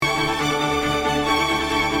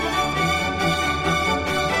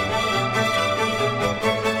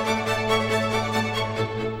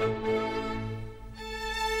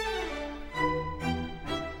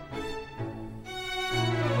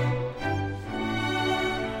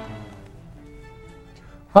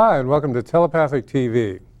Hi, and welcome to Telepathic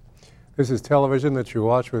TV. This is television that you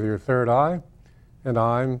watch with your third eye, and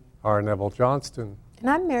I'm R. Neville Johnston. And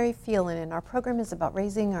I'm Mary Phelan, and our program is about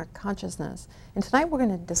raising our consciousness. And tonight we're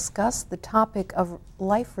going to discuss the topic of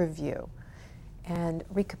life review and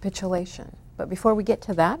recapitulation. But before we get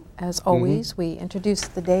to that, as always, we introduce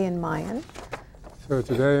the day in Mayan. So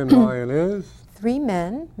today in Mayan is? 3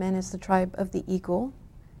 men. Men is the tribe of the eagle,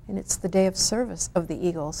 and it's the day of service of the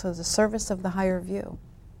eagle, so the service of the higher view.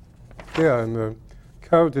 Yeah, and the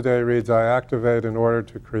code today reads, I activate in order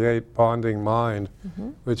to create bonding mind,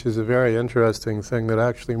 which is a very interesting thing that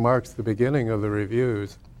actually marks the beginning of the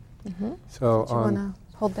reviews. So, do you want to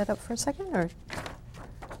hold that up for a second? Or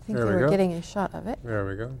I think you were getting a shot of it. There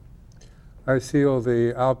we go. I seal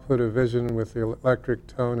the output of vision with the electric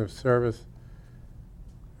tone of service,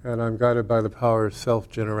 and I'm guided by the power of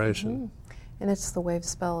self-generation. And it's the wave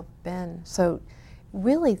spell of Ben. So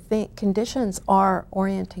really think conditions are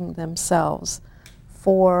orienting themselves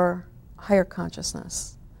for higher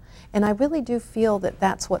consciousness. And I really do feel that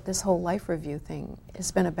that's what this whole life review thing has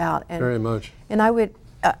been about. And, very much. And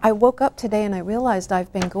I woke up today and I realized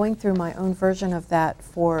I've been going through my own version of that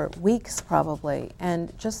for weeks probably.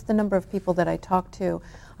 And just the number of people that I talk to,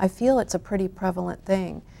 I feel it's a pretty prevalent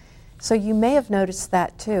thing. So you may have noticed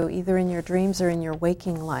that too, either in your dreams or in your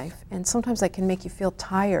waking life. And sometimes that can make you feel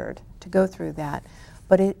tired to go through that.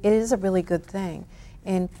 But it is a really good thing.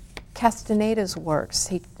 In Castaneda's works,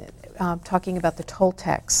 he talking about the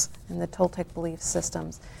Toltecs and the Toltec belief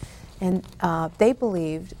systems, and they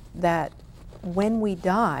believed that when we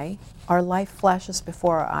die, our life flashes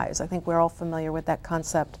before our eyes. I think we're all familiar with that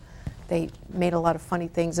concept. They made a lot of funny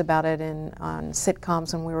things about it on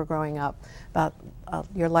sitcoms when we were growing up, about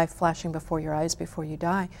your life flashing before your eyes before you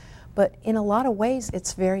die. But in a lot of ways,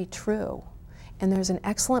 it's very true. And there's an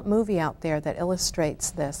excellent movie out there that illustrates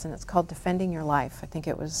this, and it's called Defending Your Life. I think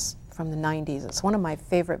it was from the 90s. It's one of my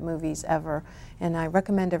favorite movies ever, and I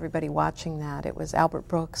recommend everybody watching that. It was Albert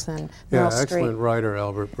Brooks and Meryl Streep. Excellent writer,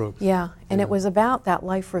 Albert Brooks. Yeah, and it was about that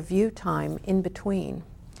life review time in between.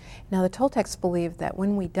 Now, the Toltecs believe that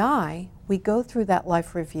when we die, we go through that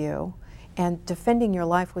life review, and defending your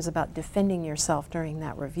life was about defending yourself during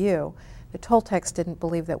that review. The Toltecs didn't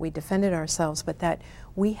believe that we defended ourselves, but that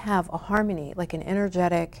we have a harmony, like an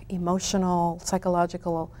energetic, emotional,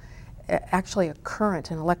 psychological, actually a current,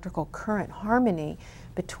 an electrical current harmony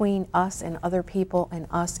between us and other people and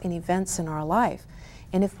us in events in our life.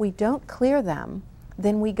 And if we don't clear them,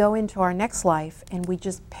 then we go into our next life and we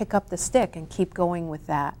just pick up the stick and keep going with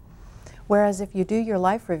that. Whereas if you do your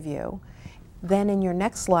life review, then in your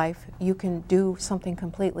next life, you can do something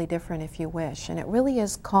completely different if you wish. And it really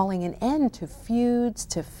is calling an end to feuds,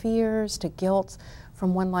 to fears, to guilt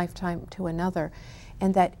from one lifetime to another.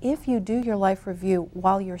 And that if you do your life review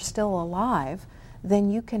while you're still alive,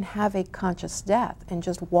 then you can have a conscious death and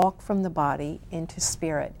just walk from the body into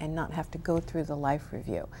spirit and not have to go through the life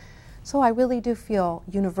review. So I really do feel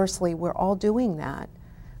universally we're all doing that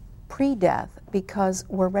pre-death because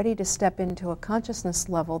we're ready to step into a consciousness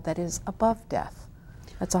level that is above death.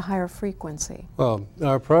 That's a higher frequency. Well,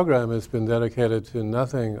 our program has been dedicated to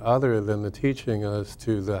nothing other than the teaching us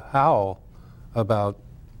to the how about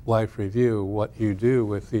life review, what you do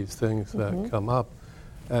with these things that come up.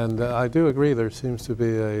 And I do agree there seems to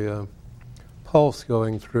be a pulse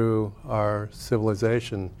going through our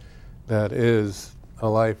civilization that is a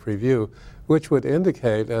life review, which would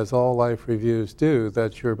indicate, as all life reviews do,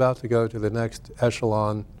 that you're about to go to the next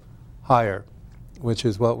echelon higher, which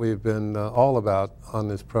is what we've been all about on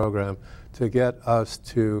this program, to get us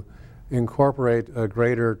to incorporate a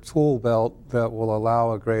greater tool belt that will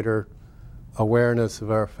allow a greater awareness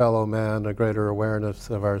of our fellow man, a greater awareness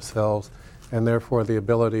of ourselves, and therefore the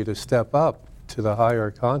ability to step up to the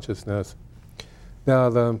higher consciousness.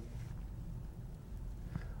 Now,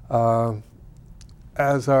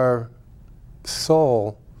 as our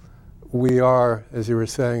soul, we are, as you were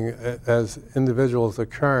saying, as individuals, a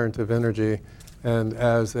current of energy, and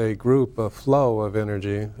as a group, a flow of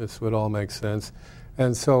energy. This would all make sense.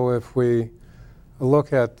 And so if we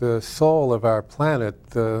look at the soul of our planet,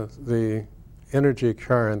 the energy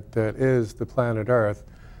current that is the planet Earth,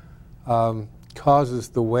 causes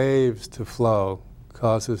the waves to flow,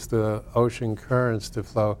 causes the ocean currents to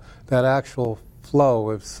flow. That actual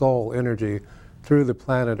flow of soul energy through the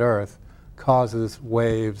planet Earth causes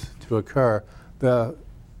waves to occur. The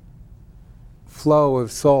flow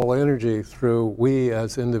of soul energy through we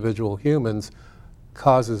as individual humans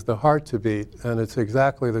causes the heart to beat, and it's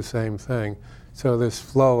exactly the same thing. So this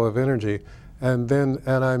flow of energy. And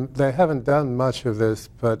they haven't done much of this,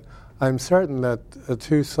 but I'm certain that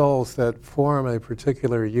two souls that form a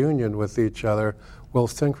particular union with each other will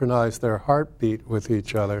synchronize their heartbeat with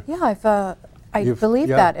each other. Yeah, I believe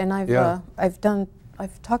yeah, that, and yeah.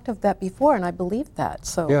 I've talked of that before, and I believe that.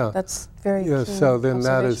 So Yeah. that's very Yeah, keen so then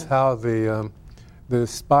that is observation. how the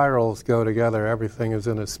spirals go together. Everything is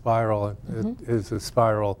in a spiral. It is a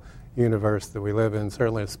spiral universe that we live in,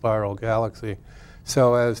 certainly a spiral galaxy.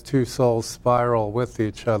 So as two souls spiral with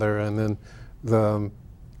each other, and then the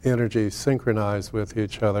energy synchronize with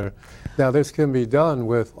each other. Now this can be done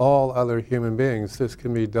with all other human beings. This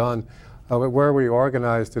can be done where we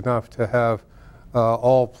organized enough to have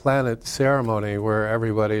all planet ceremony where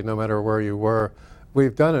everybody, no matter where you were,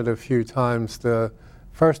 we've done it a few times. The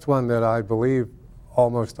first one that I believe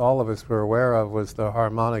almost all of us were aware of was the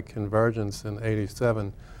harmonic convergence in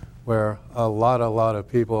 '87, where a lot of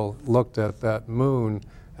people looked at that moon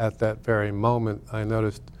at that very moment. I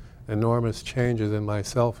noticed enormous changes in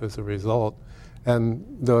myself as a result. And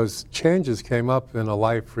those changes came up in a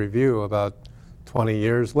life review about 20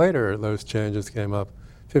 years later. Those changes came up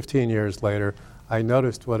 15 years later. I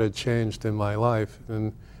noticed what had changed in my life.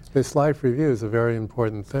 And this life review is a very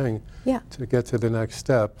important thing to get to the next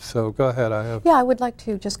step. So go ahead. Yeah, I would like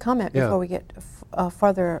to just comment Yeah. before we get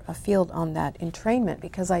farther afield on that entrainment,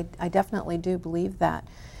 because I definitely do believe that.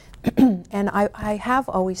 And I have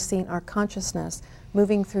always seen our consciousness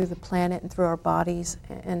moving through the planet and through our bodies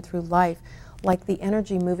and through life like the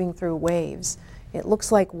energy moving through waves. It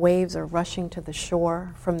looks like waves are rushing to the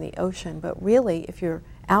shore from the ocean, but really if you're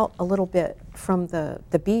out a little bit from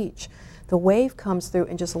the beach, the wave comes through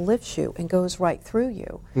and just lifts you and goes right through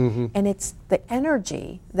you. Mm-hmm. And it's the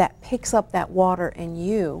energy that picks up that water and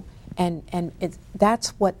you, and that's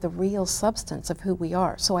what the real substance of who we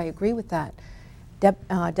are. So I agree with that.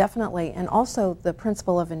 Definitely. And also the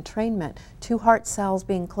principle of entrainment, two heart cells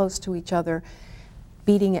being close to each other,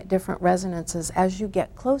 beating at different resonances. As you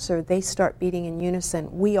get closer, they start beating in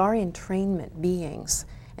unison. We are entrainment beings.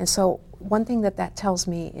 And so one thing that tells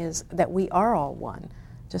me is that we are all one,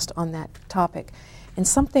 just on that topic. And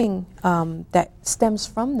something that stems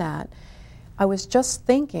from that, I was just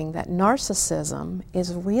thinking that narcissism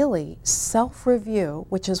is really self-review,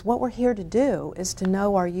 which is what we're here to do, is to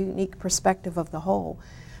know our unique perspective of the whole.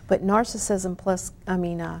 But narcissism plus,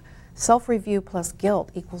 self-review plus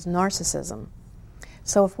guilt equals narcissism.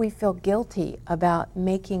 So if we feel guilty about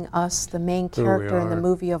making us the main character in the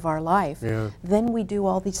movie of our life, then we do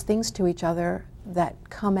all these things to each other that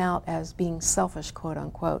come out as being selfish, quote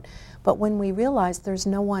unquote. But when we realize there's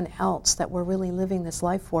no one else that we're really living this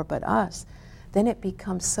life for but us, then it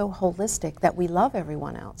becomes so holistic that we love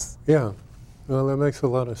everyone else. Yeah, well, that makes a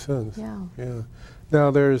lot of sense. Yeah. Now,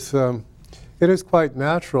 it is quite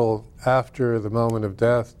natural after the moment of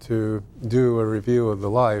death to do a review of the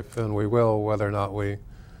life, and we will, whether or not we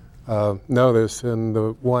know this. And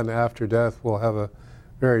the one after death will have a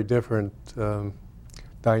very different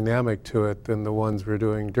dynamic to it than the ones we're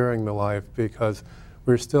doing during the life, because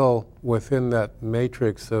we're still within that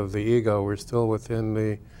matrix of the ego. We're still within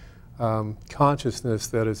the consciousness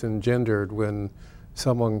that is engendered when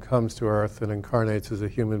someone comes to Earth and incarnates as a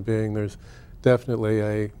human being. There's definitely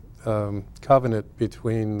a covenant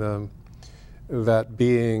between that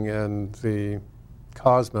being and the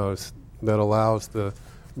cosmos that allows the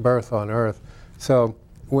birth on Earth. So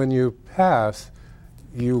when you pass,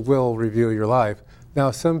 you will review your life. Now,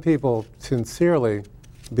 some people sincerely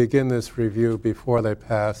begin this review before they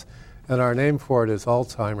pass, and our name for it is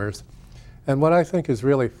Alzheimer's. And what I think is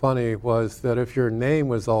really funny was that if your name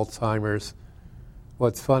was Alzheimer's,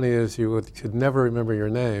 what's funny is you could never remember your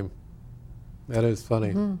name. That is funny.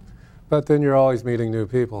 Mm-hmm. But then you're always meeting new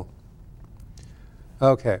people.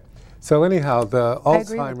 Okay. So anyhow, the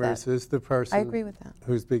Alzheimer's is the person I agree with that.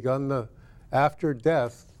 Who's begun the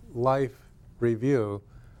after-death life review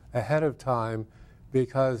ahead of time,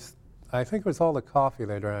 because I think it was all the coffee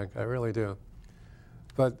they drank. I really do.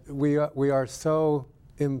 But we are so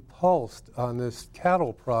impulsed on this,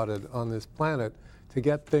 cattle prodded on this planet to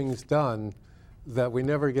get things done that we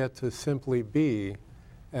never get to simply be.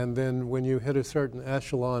 And then when you hit a certain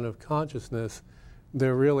echelon of consciousness,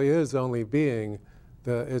 there really is only being.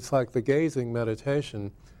 It's like the gazing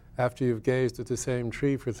meditation. After you've gazed at the same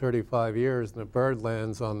tree for 35 years and a bird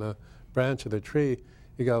lands on the branch of the tree,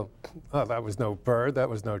 you go, oh, that was no bird, that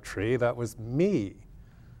was no tree, that was me.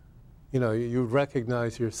 You know, you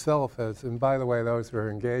recognize yourself as, and by the way, those who are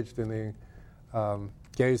engaged in the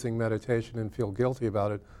gazing meditation and feel guilty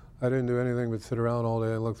about it, I didn't do anything but sit around all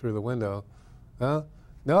day and look through the window. Huh?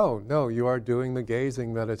 No, you are doing the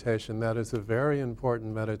gazing meditation. That is a very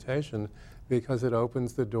important meditation because it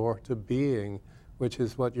opens the door to being, which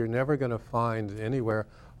is what you're never going to find anywhere.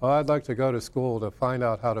 Oh, I'd like to go to school to find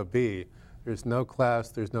out how to be. There's no class,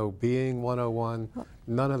 there's no being 101.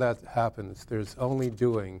 None of that happens. There's only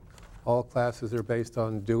doing. All classes are based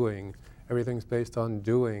on doing. Everything's based on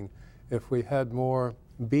doing. If we had more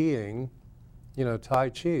being, you know, Tai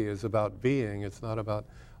Chi is about being. It's not about,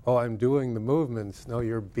 oh, I'm doing the movements. No,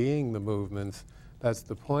 you're being the movements. That's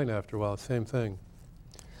the point after a while. Same thing.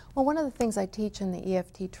 Well, one of the things I teach in the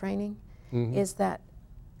EFT training is that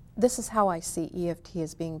this is how I see EFT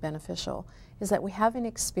as being beneficial, is that we have an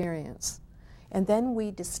experience, and then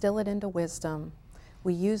we distill it into wisdom.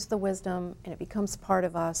 We use the wisdom, and it becomes part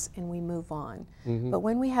of us, and we move on. But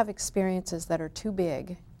when we have experiences that are too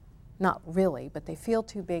big, not really, but they feel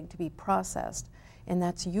too big to be processed, and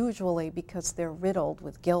that's usually because they're riddled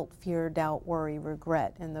with guilt, fear, doubt, worry,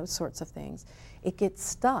 regret, and those sorts of things. It gets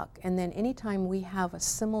stuck, and then anytime we have a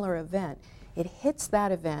similar event, it hits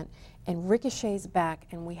that event and ricochets back,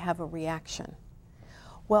 and we have a reaction.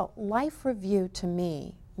 Well, life review to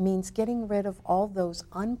me means getting rid of all those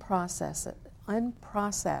unprocessed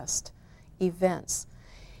events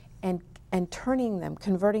and turning them,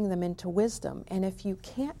 converting them into wisdom. And if you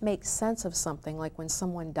can't make sense of something, like when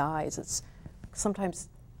someone dies, it's sometimes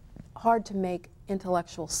hard to make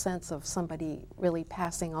intellectual sense of somebody really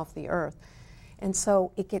passing off the earth. And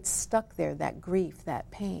so it gets stuck there, that grief, that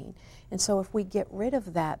pain. And so if we get rid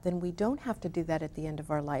of that, then we don't have to do that at the end of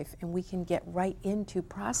our life, and we can get right into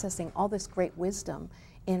processing all this great wisdom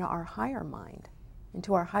in our higher mind,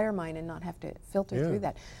 into our higher mind, and not have to filter through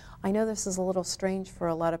that. I know this is a little strange for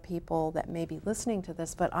a lot of people that may be listening to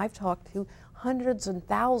this, but I've talked to hundreds and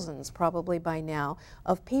thousands probably by now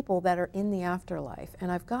of people that are in the afterlife,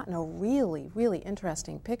 and I've gotten a really, really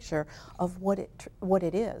interesting picture of what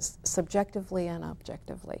it is, subjectively and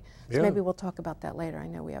objectively. So maybe we'll talk about that later. I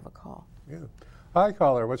know we have a call. Yeah. Hi,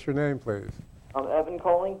 caller. What's your name, please? I'm Evan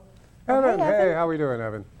calling. Evan, Okay, hey, Evan. how are we doing,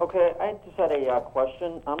 Evan? Okay, I just had a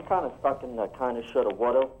question. I'm kind of stuck in the kind of, shoulda,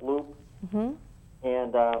 woulda loop.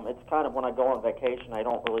 And it's kind of when I go on vacation, I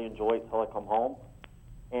don't really enjoy it till I come home.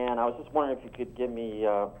 And I was just wondering if you could give me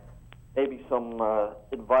maybe some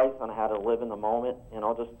advice on how to live in the moment, and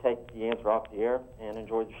I'll just take the answer off the air and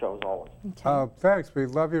enjoy the show as always. Okay. Thanks. We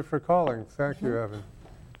love you for calling. Thank you, Evan.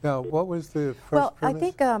 Now, what was the first Well, I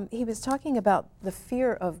premise? think he was talking about the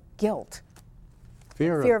fear of guilt.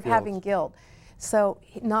 Fear Fear of guilt. having guilt. So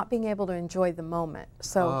not being able to enjoy the moment.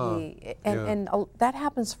 So that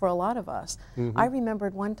happens for a lot of us. I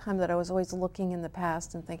remembered one time that I was always looking in the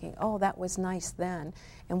past and thinking, oh, that was nice then.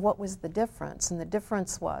 And what was the difference? And the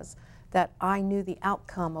difference was that I knew the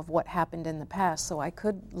outcome of what happened in the past, so I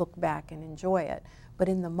could look back and enjoy it. But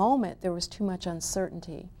in the moment, there was too much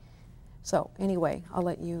uncertainty. So anyway, I'll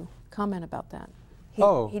let you comment about that.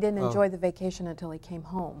 He didn't enjoy the vacation until he came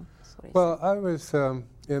home. That's what he Well, said. I was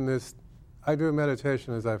in this, I do a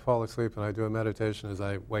meditation as I fall asleep, and I do a meditation as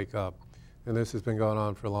I wake up. And this has been going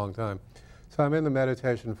on for a long time. So I'm in the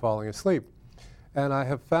meditation falling asleep. And I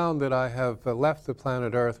have found that I have left the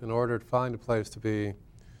planet Earth in order to find a place to be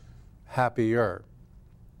happier.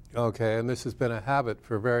 Okay, and this has been a habit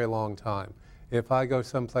for a very long time. If I go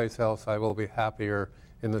someplace else, I will be happier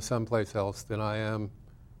in the someplace else than I am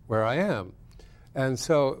where I am. And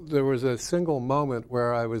so there was a single moment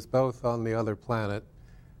where I was both on the other planet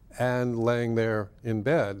and laying there in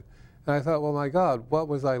bed. And I thought, well, my God, what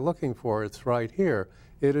was I looking for? It's right here.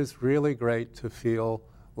 It is really great to feel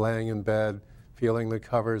laying in bed, feeling the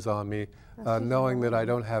covers on me, knowing that I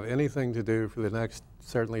don't have anything to do for the next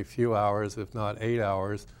certainly few hours, if not 8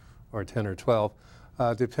 hours, or 10 or 12,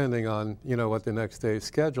 depending on, you know, what the next day's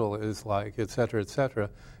schedule is like, et cetera,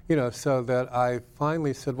 you know, so that I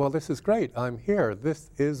finally said, well, this is great. I'm here. This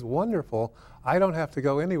is wonderful. I don't have to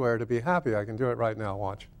go anywhere to be happy. I can do it right now.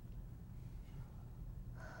 Watch.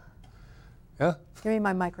 Yeah? Give me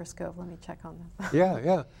my microscope. Let me check on this.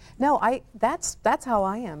 Yeah. No, that's how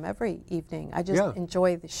I am every evening. I just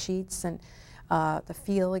enjoy the sheets and the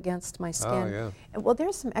feel against my skin. Oh, yeah. And, well,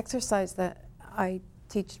 there's some exercise that I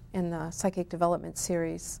teach in the Psychic Development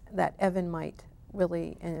series that Evan might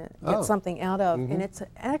really get something out of. And it's an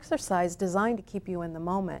exercise designed to keep you in the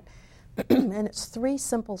moment. And it's 3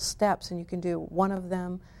 simple steps, and you can do one of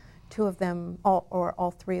them, 2 of them, or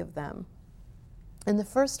all 3 of them. And the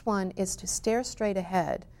first one is to stare straight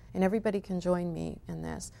ahead, and everybody can join me in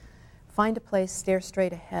this. Find a place, stare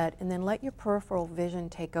straight ahead, and then let your peripheral vision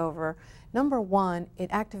take over. Number 1,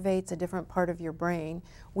 it activates a different part of your brain.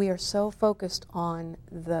 We are so focused on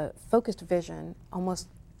the focused vision almost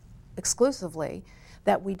exclusively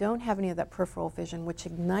that we don't have any of that peripheral vision, which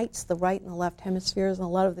ignites the right and the left hemispheres and a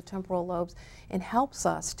lot of the temporal lobes and helps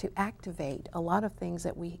us to activate a lot of things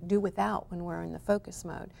that we do without when we're in the focus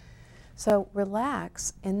mode. So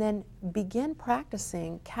relax and then begin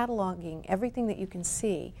practicing cataloging everything that you can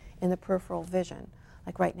see in the peripheral vision.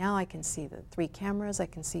 Like right now I can see the 3 cameras, I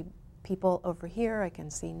can see people over here, I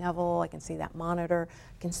can see Neville, I can see that monitor,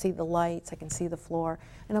 I can see the lights, I can see the floor,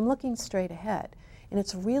 and I'm looking straight ahead. And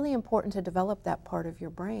it's really important to develop that part of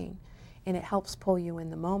your brain, and it helps pull you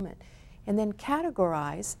in the moment. And then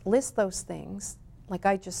categorize, list those things like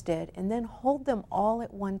I just did, and then hold them all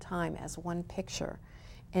at one time as one picture.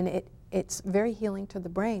 And it's very healing to the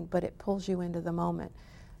brain, but it pulls you into the moment.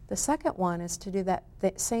 The second one is to do that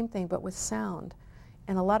same thing, but with sound.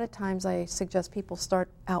 And a lot of times I suggest people start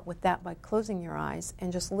out with that by closing your eyes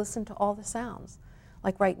and just listen to all the sounds.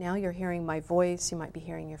 Like right now you're hearing my voice, you might be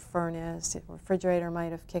hearing your furnace, the refrigerator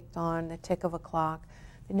might have kicked on, the tick of a clock,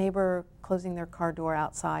 the neighbor closing their car door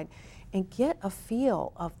outside. And get a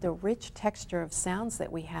feel of the rich texture of sounds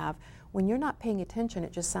that we have. When you're not paying attention,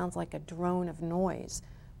 it just sounds like a drone of noise.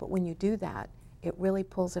 But when you do that, it really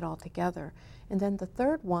pulls it all together. And then the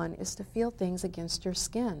third one is to feel things against your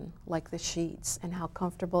skin, like the sheets and how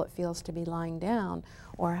comfortable it feels to be lying down,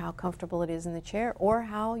 or how comfortable it is in the chair, or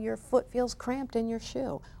how your foot feels cramped in your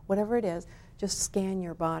shoe. Whatever it is, just scan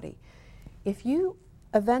your body. If you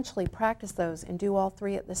eventually practice those and do all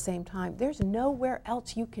 3 at the same time, there's nowhere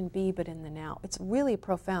else you can be but in the now. It's really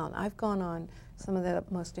profound. I've gone on some of the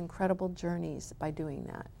most incredible journeys by doing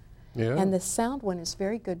that. Yeah. And the sound one is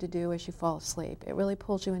very good to do as you fall asleep. It really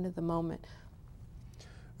pulls you into the moment.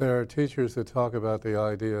 There are teachers that talk about the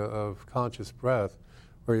idea of conscious breath,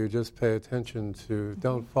 where you just pay attention to,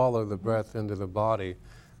 don't follow the breath into the body,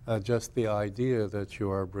 just the idea that you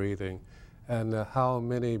are breathing. And how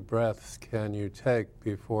many breaths can you take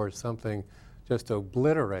before something just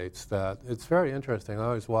obliterates that? It's very interesting. I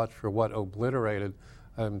always watch for what obliterated.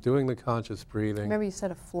 I'm doing the conscious breathing. Remember you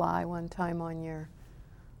said a fly one time on your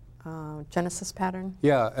Genesis pattern?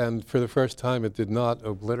 Yeah, and for the first time it did not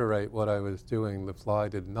obliterate what I was doing. The fly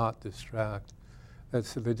did not distract.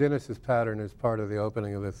 The Genesis pattern is part of the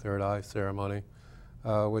opening of the third eye ceremony,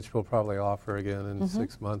 which we'll probably offer again in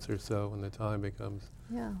 6 months or so when the time becomes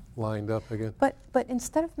lined up again. But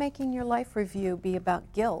instead of making your life review be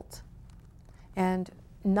about guilt and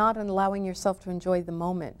not allowing yourself to enjoy the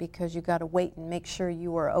moment because you got to wait and make sure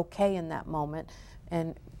you are okay in that moment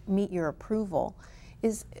and meet your approval,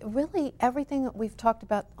 is really everything that we've talked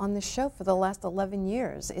about on this show for the last 11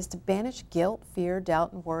 years is to banish guilt, fear,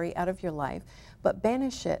 doubt, and worry out of your life, but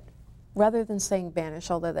banish it, rather than saying banish,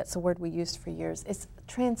 although that's a word we used for years, it's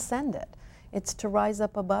transcend it. It's to rise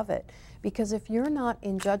up above it. Because if you're not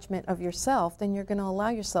in judgment of yourself, then you're going to allow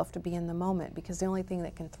yourself to be in the moment, because the only thing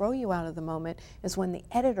that can throw you out of the moment is when the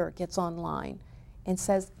editor gets online and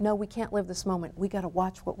says, no, we can't live this moment. We got to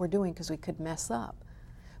watch what we're doing because we could mess up.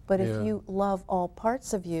 But if you love all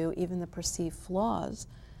parts of you, even the perceived flaws,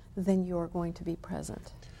 then you're going to be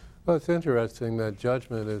present. Well, it's interesting that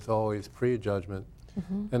judgment is always prejudgment.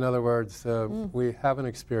 In other words, we have an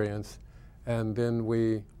experience and then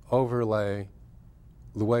we overlay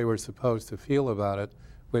the way we're supposed to feel about it,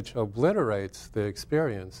 which obliterates the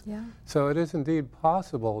experience. Yeah. So it is indeed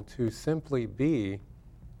possible to simply be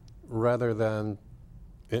rather than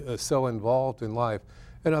so involved in life.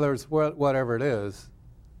 In other words, whatever it is,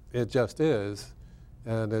 it just is,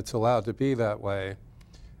 and it's allowed to be that way.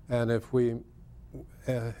 And if we,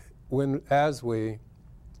 as we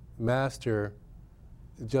master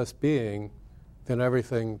just being, then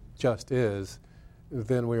everything just is.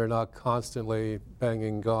 Then we are not constantly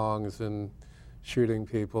banging gongs and shooting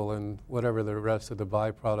people and whatever the rest of the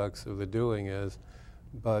byproducts of the doing is,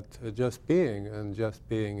 but just being and just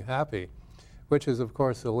being happy, which is, of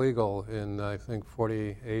course, illegal in, I think,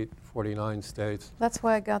 48, 49 states. That's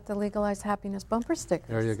why I got the Legalized Happiness bumper stickers.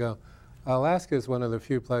 There you go. Alaska is one of the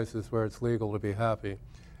few places where it's legal to be happy,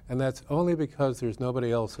 and that's only because there's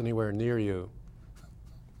nobody else anywhere near you.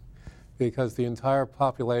 Because the entire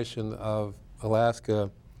population of Alaska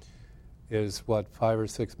is, what, 5 or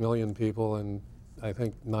 6 million people, and I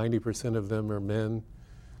think 90% of them are men.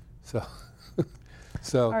 So,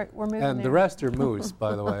 all right, we're moving and the rest are moose,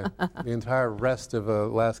 by the way. The entire rest of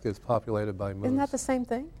Alaska is populated by moose. Isn't that the same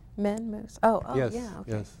thing? Men, moose? Oh, yes, yeah,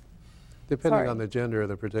 okay. yes. Depending Sorry. on the gender of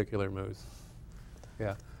the particular moose.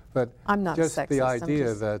 Yeah, but I'm not just sexist, the I'm idea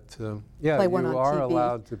just that, play one you on are TV.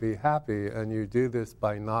 allowed to be happy, and you do this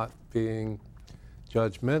by not being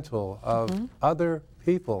judgmental of other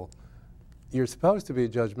people. You're supposed to be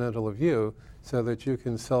judgmental of you so that you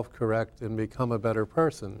can self-correct and become a better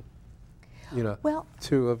person, you know, Well,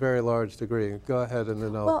 to a very large degree. Go ahead and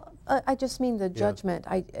then I'll... well, I just mean the judgment.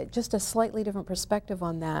 Just a slightly different perspective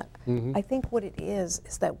on that. I think what it is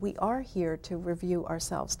that we are here to review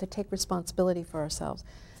ourselves, to take responsibility for ourselves.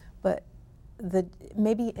 But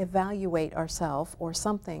maybe evaluate ourselves or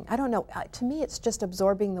something. I don't know. To me, it's just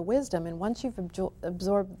absorbing the wisdom. And once you've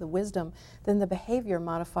absorbed the wisdom, then the behavior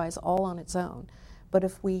modifies all on its own. But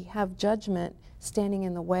if we have judgment standing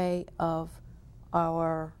in the way of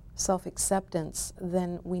our self-acceptance,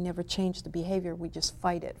 then we never change the behavior. We just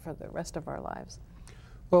fight it for the rest of our lives.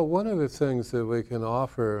 Well, one of the things that we can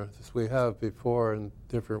offer, as we have before in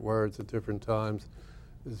different words at different times,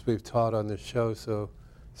 as we've taught on this show so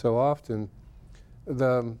often,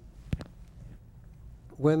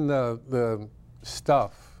 when the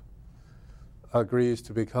stuff agrees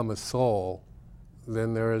to become a soul,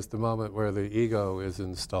 then there is the moment where the ego is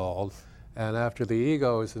installed. And after the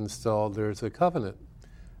ego is installed, there's a covenant.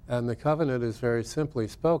 And the covenant is very simply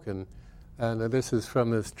spoken. And this is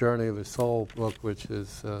from this Journey of the Soul book, which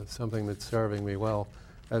is something that's serving me well,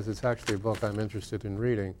 as it's actually a book I'm interested in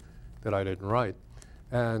reading that I didn't write.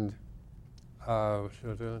 And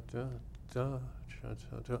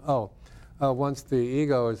once the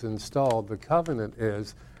ego is installed, the covenant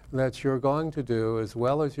is that you're going to do as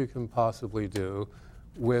well as you can possibly do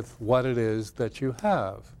with what it is that you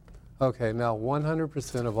have. Okay, now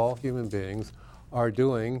 100% of all human beings are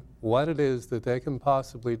doing what it is that they can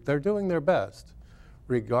possibly, they're doing their best,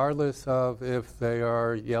 regardless of if they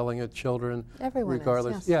are yelling at children. Everyone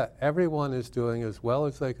regardless, is, yes. Yeah, everyone is doing as well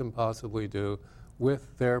as they can possibly do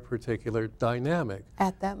with their particular dynamic.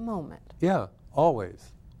 At that moment. Yeah,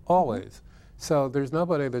 always, always. So there's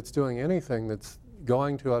nobody that's doing anything that's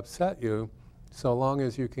going to upset you, so long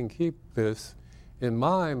as you can keep this in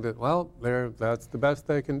mind that, well, that's the best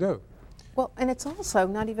they can do. Well, and it's also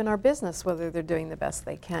not even our business whether they're doing the best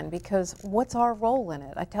they can, because what's our role in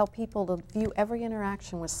it? I tell people to view every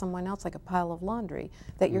interaction with someone else like a pile of laundry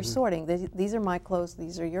that you're sorting. These are my clothes,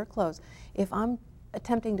 these are your clothes. If I'm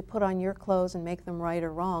attempting to put on your clothes and make them right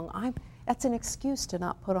or wrong, that's an excuse to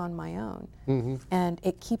not put on my own. And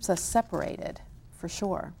it keeps us separated, for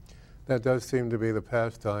sure. That does seem to be the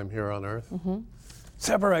pastime here on Earth.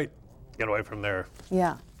 Separate! Get away from there.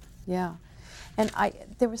 Yeah, yeah. And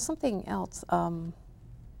there was something else,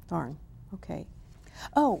 darn, okay.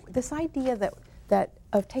 Oh, this idea that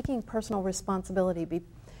of taking personal responsibility,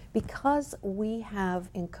 because we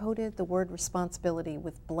have encoded the word responsibility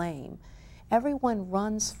with blame, everyone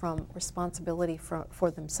runs from responsibility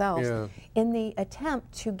for themselves in the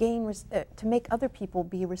attempt to to make other people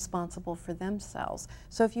be responsible for themselves.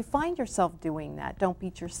 So if you find yourself doing that, don't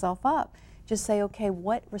beat yourself up. Just say, okay,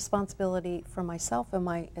 what responsibility for myself am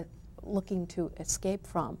I looking to escape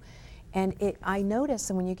from? And I notice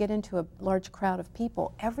that when you get into a large crowd of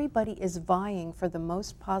people, everybody is vying for the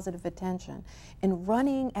most positive attention and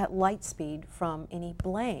running at light speed from any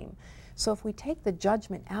blame. So if we take the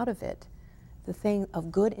judgment out of it, the thing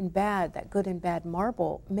of good and bad, that good and bad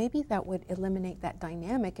marble, maybe that would eliminate that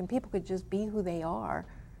dynamic and people could just be who they are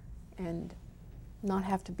and not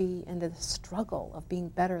have to be into the struggle of being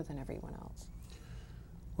better than everyone else.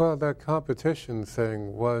 Well, that competition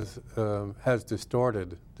thing has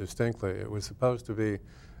distorted distinctly. It was supposed to be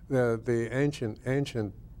the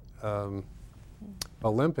ancient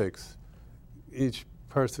Olympics. Each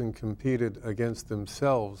person competed against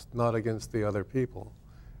themselves, not against the other people.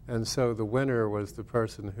 And so the winner was the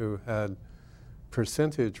person who had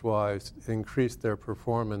percentage-wise increased their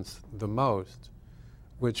performance the most,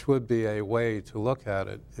 which would be a way to look at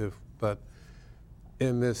it. But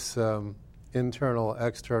in this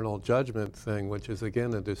internal-external judgment thing, which is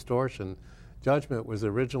again a distortion, judgment was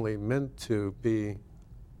originally meant to be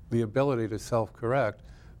the ability to self-correct,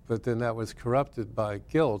 but then that was corrupted by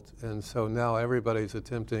guilt, and so now everybody's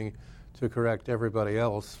attempting to correct everybody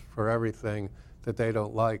else for everything that they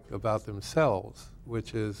don't like about themselves,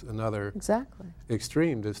 which is another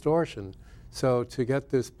extreme distortion. So to get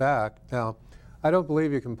this back, now, I don't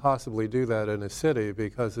believe you can possibly do that in a city,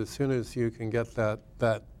 because as soon as you can get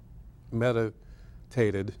that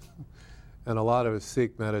meditated, and a lot of us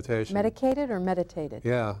seek meditation. Medicated or meditated?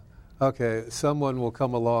 Yeah. Okay, someone will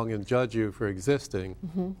come along and judge you for existing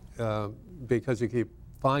because you keep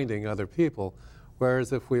finding other people.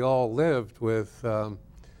 Whereas if we all lived with a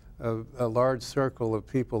large circle of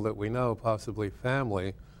people that we know, possibly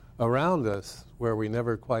family, around us, where we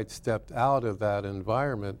never quite stepped out of that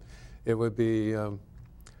environment, it would be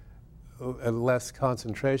less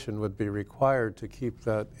concentration would be required to keep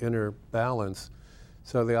that inner balance.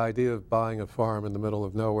 So the idea of buying a farm in the middle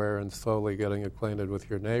of nowhere and slowly getting acquainted with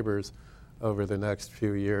your neighbors over the next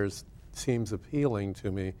few years seems appealing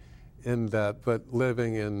to me in that, but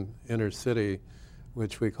living in inner city,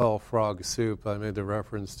 which we call frog soup, I made the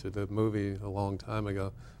reference to the movie a long time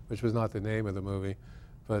ago, which was not the name of the movie,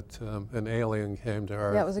 but an alien came to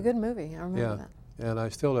Earth. Yeah, it was a good movie, I remember that. and I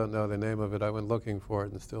still don't know the name of it. I went looking for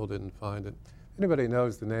it and still didn't find it. Anybody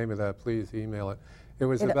knows the name of that, please email it. It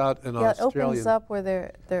was about an Australian. It opens Australian up where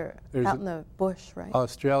they're out in the bush, right?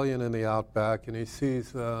 Australian in the outback, and he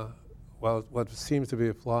sees what seems to be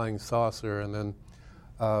a flying saucer, and then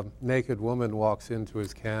a naked woman walks into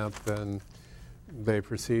his camp, and they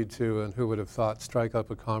proceed to, and who would have thought, strike up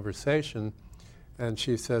a conversation. And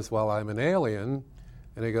she says, well, I'm an alien.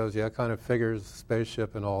 And he goes, yeah, kind of figures,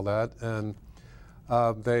 spaceship and all that. And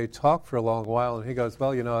they talk for a long while, and he goes,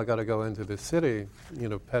 well, I got to go into the city,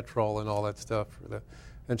 petrol and all that stuff.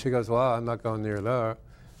 And she goes, well, I'm not going near there.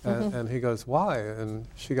 And he goes, why? And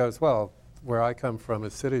she goes, well, where I come from, a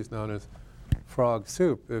city's known as frog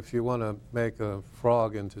soup. If you want to make a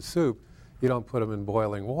frog into soup, you don't put him in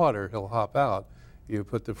boiling water. He'll hop out. You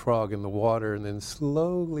put the frog in the water and then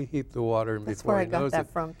slowly heat the water, and That's before where he I knows got that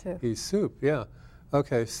it, from, too. he's soup, yeah.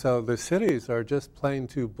 Okay, so the cities are just plain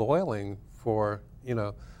too boiling for,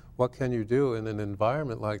 what can you do in an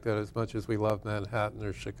environment like that, as much as we love Manhattan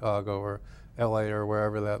or Chicago or LA or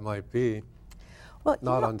wherever that might be. Well,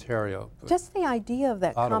 Not Ontario. Just the idea of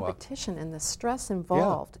that Ottawa. competition and the stress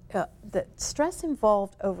involved, the stress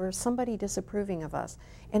involved over somebody disapproving of us.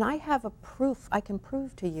 And I have I can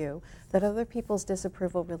prove to you that other people's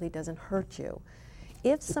disapproval really doesn't hurt you.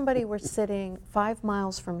 If somebody were sitting 5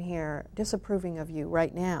 miles from here disapproving of you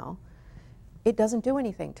right now, it doesn't do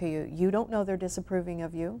anything to you. You don't know they're disapproving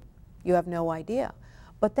of you. You have no idea.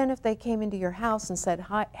 But then if they came into your house and said,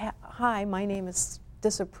 hi, my name is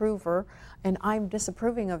disapprover, and I'm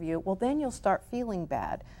disapproving of you, well, then you'll start feeling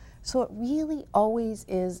bad. So it really always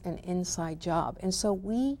is an inside job. And so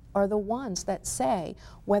we are the ones that say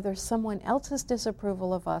whether someone else's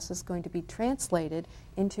disapproval of us is going to be translated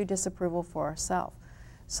into disapproval for ourselves.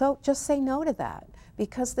 So just say no to that,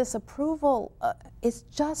 because this approval is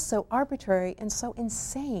just so arbitrary and so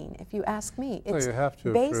insane, if you ask me. It's you have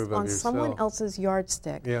to based approve of on someone yourself. else's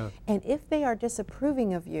yardstick. Yeah. And if they are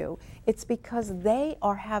disapproving of you, it's because they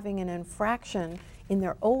are having an infraction in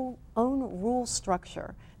their own rule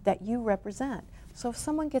structure that you represent. So if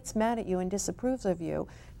someone gets mad at you and disapproves of you,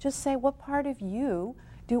 just say, what part of you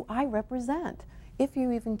do I represent? If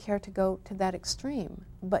you even care to go to that extreme.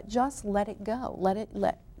 But just let it go.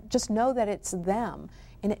 Just know that it's them,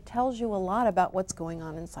 and it tells you a lot about what's going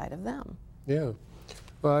on inside of them. Yeah.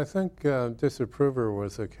 Well, I think Disapprover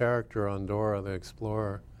was a character on Dora the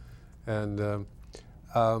Explorer. And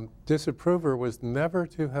Disapprover was never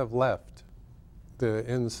to have left the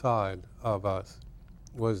inside of us,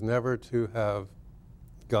 was never to have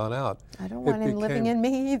gone out. I don't want him living in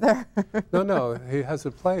me either. No, he has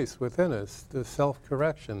a place within us, the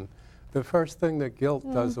self-correction. The first thing that guilt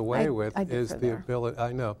does away with is the ability,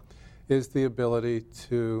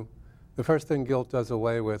 the first thing guilt does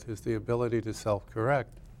away with is the ability to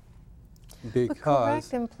self-correct. Because But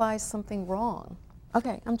correct implies something wrong.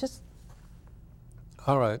 Okay,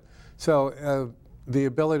 all right. So the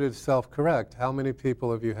ability to self-correct, how many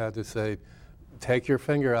people have you had to say, take your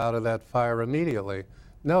finger out of that fire immediately?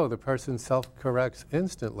 No, the person self-corrects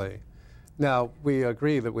instantly. Now, we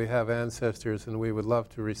agree that we have ancestors and we would love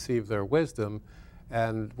to receive their wisdom,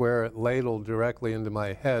 and were it ladled directly into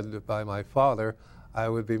my head by my father, I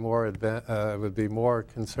would be more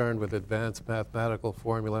concerned with advanced mathematical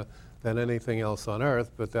formula than anything else on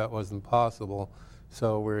earth, but that wasn't possible.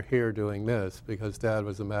 So we're here doing this because Dad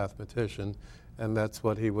was a mathematician, and that's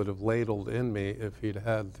what he would have ladled in me if he'd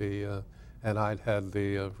had and I'd had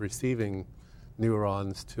the receiving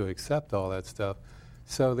neurons to accept all that stuff.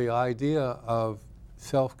 So the idea of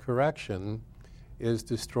self-correction is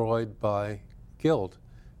destroyed by guilt.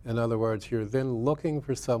 In other words, you're then looking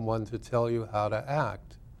for someone to tell you how to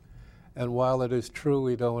act. And while it is true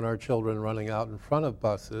we don't want our children running out in front of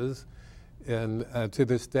buses, and to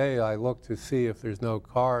this day I look to see if there's no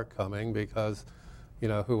car coming because,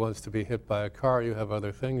 who wants to be hit by a car? You have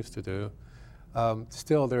other things to do.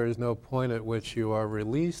 Still, there is no point at which you are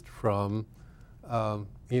released from,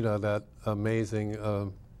 that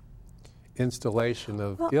amazing installation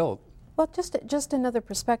of guilt. Well, just another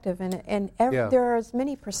perspective, there are as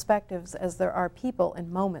many perspectives as there are people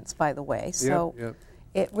and moments, by the way. So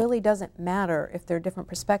it really doesn't matter if there are different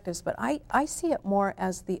perspectives, but I see it more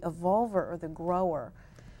as the evolver or the grower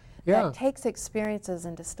that takes experiences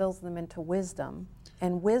and distills them into wisdom.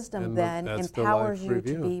 And wisdom then empowers you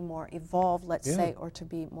to be more evolved, let's say, or to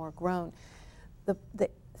be more grown. The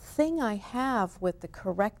thing I have with the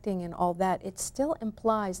correcting and all that, it still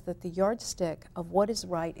implies that the yardstick of what is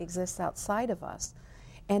right exists outside of us.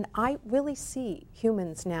 And I really see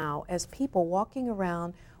humans now as people walking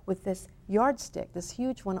around with this yardstick, this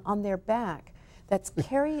huge one on their back, that's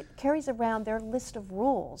carries around their list of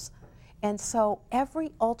rules. And so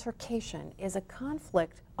every altercation is a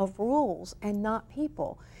conflict of rules and not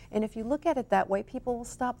people. And if you look at it that way, people will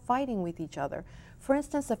stop fighting with each other. For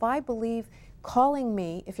instance, if I believe calling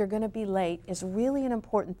me if you're going to be late is really an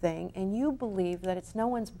important thing, and you believe that it's no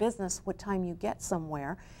one's business what time you get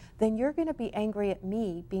somewhere, then you're going to be angry at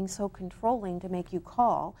me being so controlling to make you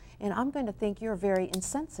call, and I'm going to think you're very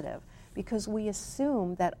insensitive, because we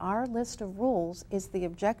assume that our list of rules is the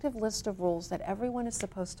objective list of rules that everyone is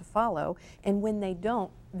supposed to follow, and when they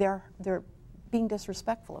don't, they're being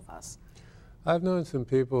disrespectful of us. I've known some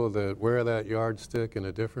people that wear that yardstick in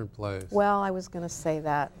a different place. Well, I was going to say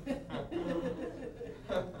that.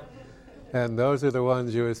 And those are the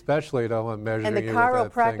ones you especially don't want measuring And the you with that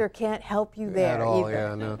chiropractor thing can't help you there at all. either.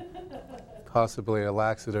 Yeah, no. Possibly a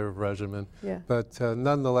laxative regimen. Yeah. But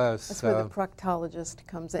nonetheless. That's where the proctologist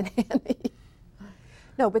comes in handy.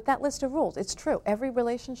 No, but that list of rules, it's true. Every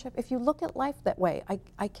relationship, if you look at life that way,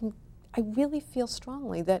 I really feel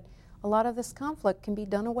strongly that a lot of this conflict can be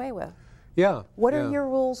done away with. Yeah. What yeah. are your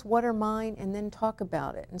rules, what are mine, and then talk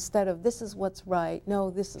about it instead of this is what's right, no,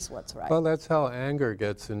 this is what's right. Well, that's how anger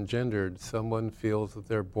gets engendered. Someone feels that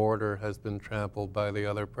their border has been trampled by the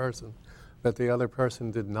other person, but the other person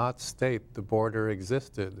did not state the border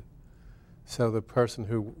existed. So the person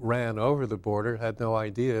who ran over the border had no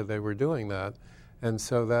idea they were doing that. And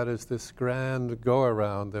so that is this grand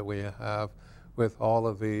go-around that we have with all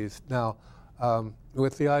of these. Now,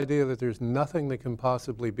 with the idea that there's nothing that can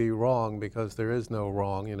possibly be wrong because there is no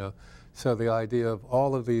wrong, you know. So the idea of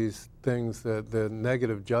all of these things, that the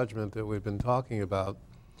negative judgment that we've been talking about,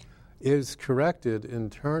 is corrected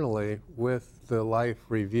internally with the life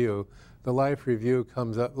review. The life review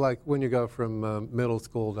comes up, like when you go from middle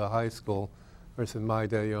school to high school. Of course, in my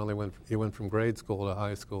day, you went from grade school to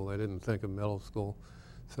high school. They didn't think of middle school.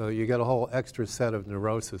 So you get a whole extra set of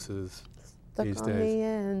neuroses these Stuck on days. the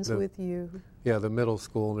ends with you. Yeah, the middle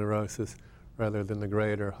school neurosis rather than the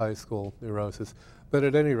grade or high school neurosis. But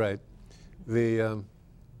at any rate, the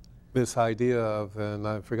this idea of, and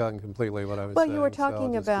I've forgotten completely what I was saying. Well, you were talking so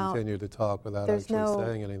I'll just about continue to talk without there's actually no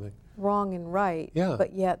saying anything. wrong and right, Yeah.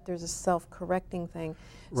 but yet there's a self-correcting thing.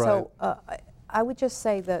 Right. So I would just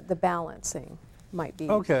say that the balancing might be.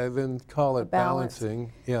 Okay, then call it balance.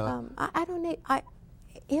 balancing. Yeah. I don't need.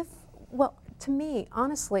 Well, to me,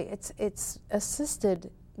 honestly, it's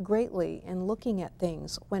assisted greatly in looking at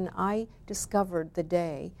things. When I discovered the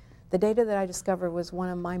data that I discovered was one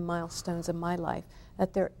of my milestones in my life,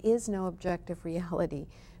 that there is no objective reality,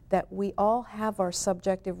 that we all have our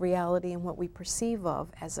subjective reality and what we perceive of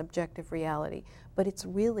as objective reality, but it's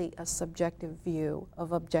really a subjective view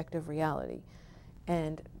of objective reality.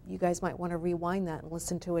 And you guys might want to rewind that and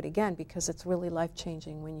listen to it again, because it's really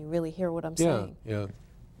life-changing when you really hear what I'm saying. Yeah.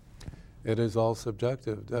 It is all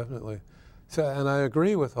subjective, definitely. So, and I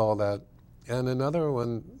agree with all that. And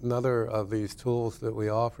another of these tools that we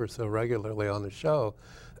offer so regularly on the show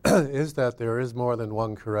is that there is more than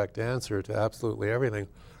one correct answer to absolutely everything.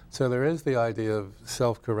 So there is the idea of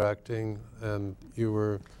self-correcting, and you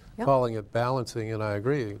were calling it balancing, and I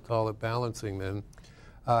agree, call it balancing then.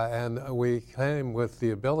 And we came with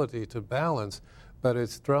the ability to balance, but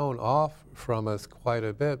it's thrown off from us quite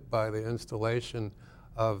a bit by the installation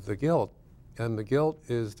of the guilt. And the guilt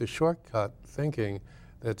is the shortcut thinking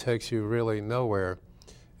that takes you really nowhere.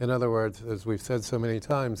 In other words, as we've said so many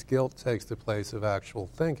times, guilt takes the place of actual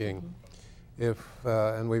thinking. Mm-hmm.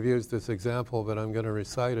 And we've used this example, but I'm going to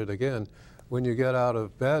recite it again. When you get out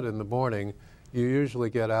of bed in the morning, you usually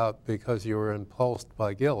get out because you were impulsed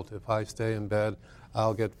by guilt. If I stay in bed,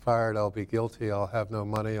 I'll get fired, I'll be guilty, I'll have no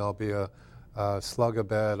money, I'll be a slug of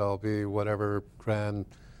bed, I'll be whatever grand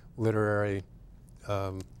literary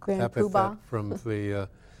epithet from the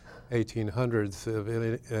 1800s of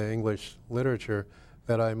English literature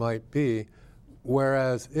that I might be.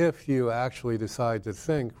 Whereas if you actually decide to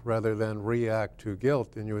think rather than react to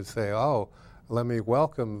guilt, and you would say, oh, let me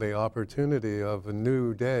welcome the opportunity of a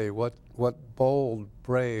new day. What bold,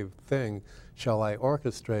 brave thing shall I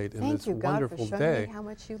orchestrate in this wonderful day? Thank you, God, for showing me how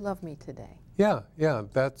much you love me today. Yeah,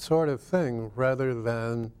 that sort of thing rather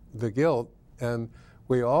than the guilt. And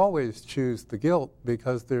we always choose the guilt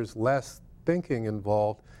because there's less thinking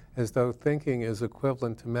involved, as though thinking is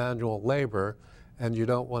equivalent to manual labor, and you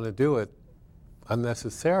don't want to do it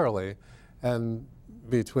unnecessarily. And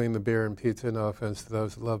between the beer and pizza, no offense to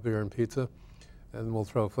those that love beer and pizza, and we'll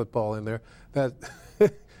throw football in there, that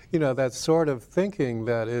that sort of thinking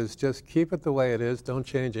that is just keep it the way it is, don't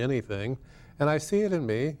change anything. And I see it in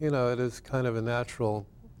me, it is kind of a natural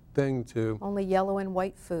thing to... Only yellow and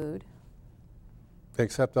white food.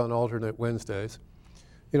 Except on alternate Wednesdays.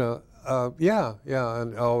 Yeah,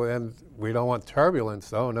 and we don't want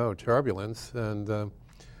turbulence. Oh no, turbulence. And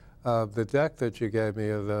the deck that you gave me,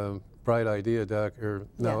 the Bright Idea deck, or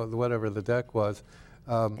no, whatever the deck was,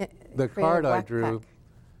 the card I drew. Pack.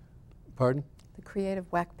 Pardon? The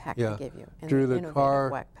creative whack pack Yeah, I gave you. And drew the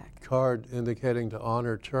whack pack. card indicating to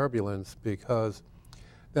honor turbulence, because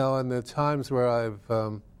now in the times where I've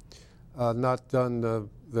not done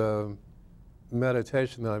the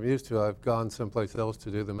meditation that I'm used to, I've gone someplace else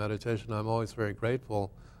to do the meditation. I'm always very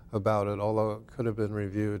grateful about it, although it could have been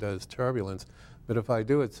reviewed as turbulence. But if I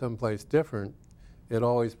do it someplace different, it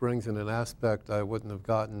always brings in an aspect I wouldn't have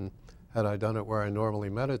gotten had I done it where I normally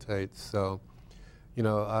meditate. So,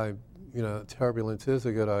 turbulence is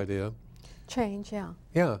a good idea. Change, yeah.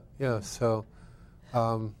 Yeah. So,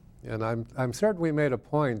 and I'm certain we made a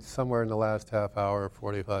point somewhere in the last half hour,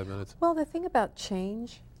 45 minutes. Well, the thing about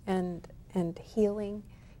change and healing,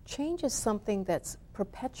 change is something that's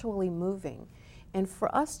perpetually moving. And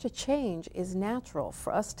for us to change is natural.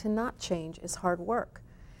 For us to not change is hard work.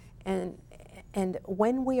 And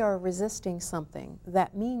when we are resisting something,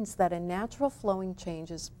 that means that a natural flowing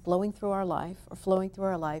change is flowing through our life,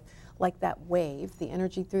 like that wave, the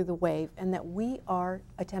energy through the wave, and that we are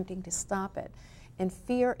attempting to stop it. And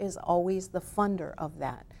fear is always the funder of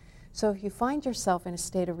that. So if you find yourself in a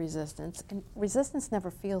state of resistance, and resistance never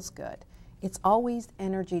feels good, it's always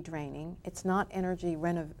energy draining, it's not energy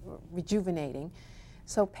rejuvenating.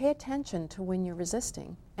 So pay attention to when you're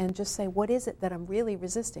resisting and just say, what is it that I'm really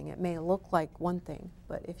resisting? It may look like one thing,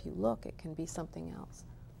 but if you look, it can be something else.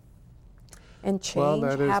 And change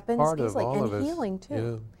happens easily. And healing,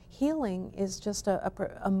 too. Yeah. Healing is just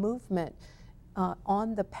a movement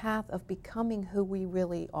on the path of becoming who we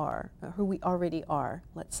really are, who we already are,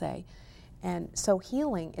 let's say. And so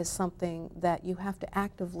healing is something that you have to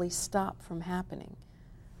actively stop from happening.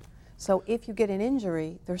 So if you get an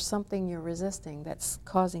injury, there's something you're resisting that's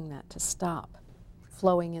causing that to stop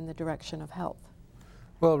flowing in the direction of health.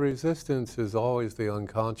 Well, resistance is always the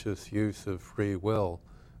unconscious use of free will.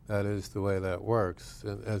 That is the way that works,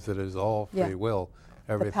 as it is all free will.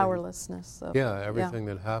 Everything, the powerlessness of everything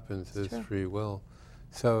that happens is free will.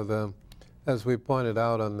 So as we pointed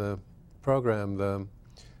out on the program,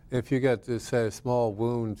 if you get, say, a small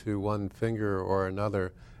wound to one finger or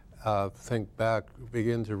another, think back,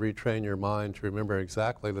 begin to retrain your mind to remember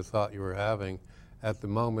exactly the thought you were having at the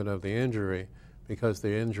moment of the injury, because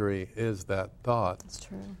the injury is that thought. That's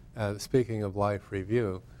true. Speaking of life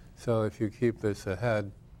review, so if you keep this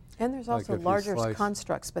ahead. And there's also larger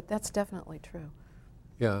constructs, but that's definitely true.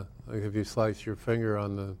 Yeah, like if you slice your finger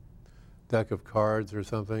on the deck of cards or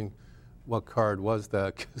something, what card was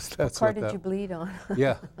that? 'Cause that's what card did you bleed on?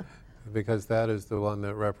 Yeah, because that is the one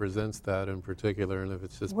that represents that in particular, and if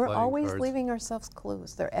it's just we're playing always cards, leaving ourselves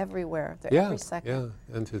clues. They're everywhere. They're every second.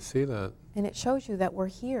 Yeah, and to see that. And it shows you that we're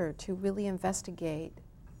here to really investigate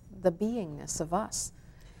the beingness of us.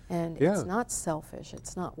 And it's not selfish,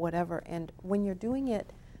 it's not whatever. And when you're doing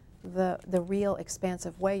it the real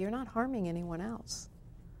expansive way, you're not harming anyone else.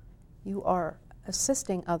 You are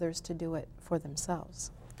assisting others to do it for themselves.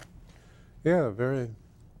 Yeah, very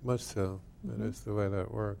much so. That is the way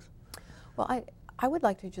that works. Well, I would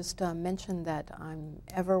like to just mention that I'm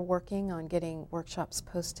ever working on getting workshops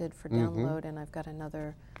posted for download, and I've got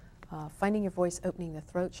another Finding Your Voice, Opening the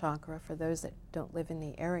Throat Chakra for those that don't live in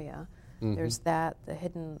the area. There's that, the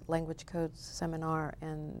Hidden Language Codes seminar,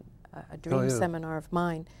 and a dream seminar of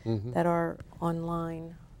mine that are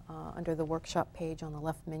online under the workshop page on the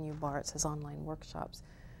left menu bar. It says online workshops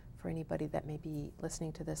for anybody that may be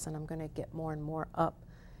listening to this, and I'm going to get more and more up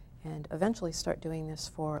and eventually start doing this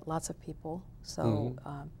for lots of people, so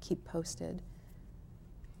keep posted.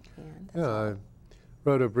 And I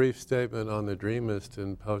wrote a brief statement on the Dreamist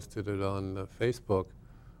and posted it on Facebook,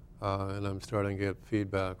 and I'm starting to get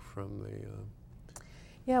feedback from the...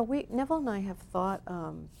 Neville and I have thought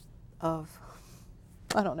of,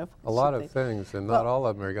 I don't know. A lot of things, and not all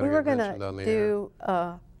of them are going to get mentioned on the air. We were going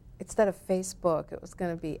to do, instead of Facebook, it was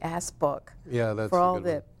going to be AskBook. Yeah, that's for all a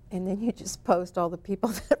good one. And then you just post all the people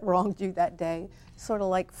that wronged you that day, sort of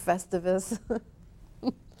like Festivus.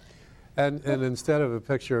 and instead of a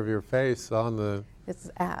picture of your face on the...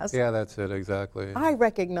 It's Ask. Yeah, that's it, exactly. I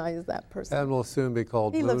recognize that person. And will soon be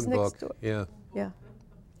called He lives Moonbook. next door. Yeah.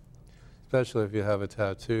 Especially if you have a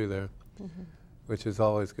tattoo there, which is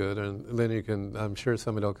always good. And then you can, I'm sure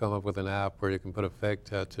somebody will come up with an app where you can put a fake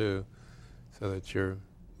tattoo so that your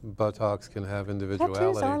buttocks can have individuality.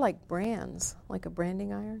 Tattoos are like brands, like a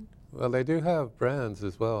branding iron. Well, they do have brands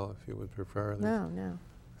as well, if you would prefer. No.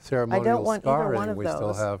 Ceremonial I don't want either scarring one of we those.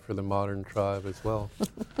 still have for the modern tribe as well.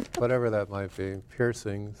 Whatever that might be.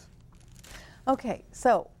 Piercings. Okay,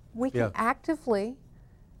 so We can Yeah. actively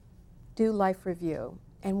do life review.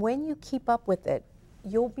 And when you keep up with it,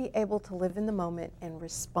 you'll be able to live in the moment and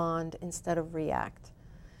respond instead of react.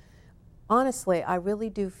 Honestly, I really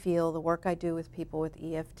do feel the work I do with people with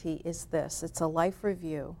EFT is this. It's a life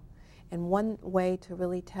review. And one way to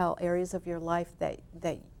really tell areas of your life that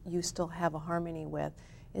you still have a harmony with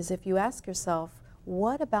is if you ask yourself,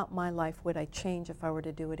 what about my life would I change if I were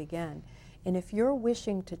to do it again? And if you're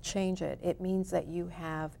wishing to change it, it means that you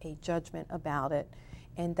have a judgment about it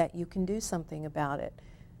and that you can do something about it.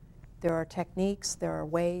 There are techniques, there are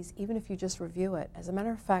ways, even if you just review it. As a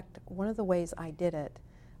matter of fact, one of the ways I did it,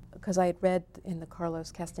 because I had read in the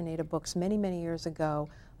Carlos Castaneda books many, many years ago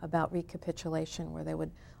about recapitulation, where they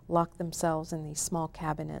would lock themselves in these small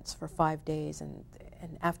cabinets for 5 days, and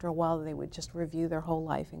after a while they would just review their whole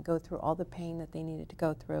life and go through all the pain that they needed to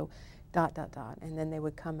go through, ... and then they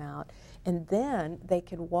would come out. And then they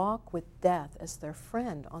could walk with death as their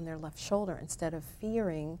friend on their left shoulder instead of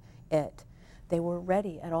fearing it. They were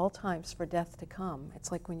ready at all times for death to come.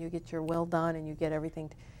 It's like when you get your will done and you get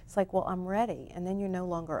everything. It's like, well, I'm ready, and then you're no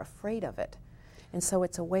longer afraid of it. And so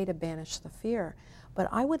it's a way to banish the fear. But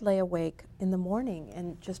I would lay awake in the morning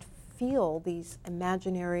and just feel these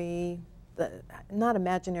imaginary, not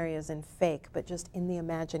imaginary as in fake, but just in the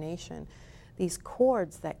imagination, these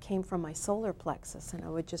cords that came from my solar plexus, and I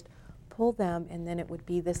would just pull them, and then it would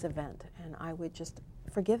be this event, and I would just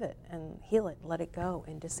forgive it and heal it, let it go,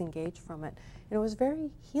 and disengage from it. And it was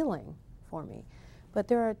very healing for me. But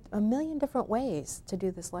there are a million different ways to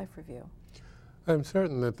do this life review. I'm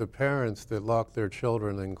certain that the parents that lock their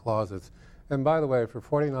children in closets, and by the way, for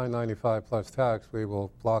 $49.95 plus tax, we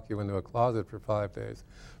will lock you into a closet for 5 days.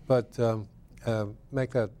 But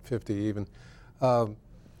make that 50 even.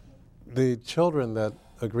 The children that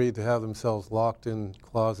agreed to have themselves locked in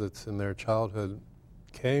closets in their childhood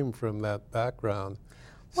came from that background.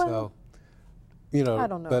 Well, so, you know, I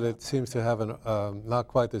don't know but about it seems to have not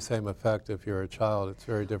quite the same effect if you're a child. It's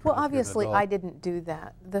very different. Well, if you're an obviously, adult. I didn't do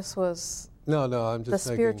that. This was No, I'm the just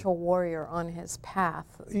making, spiritual warrior on his path.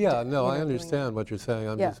 Yeah, no, I doing understand what you're saying.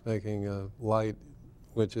 I'm Yeah. just making light,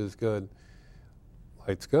 which is good.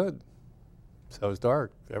 Light's good. So is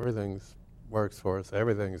dark. Everything's works for us.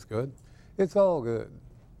 Everything is good. It's all good.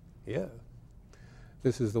 Yeah.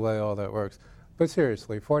 This is the way all that works. But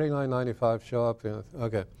seriously, $49.95 show up.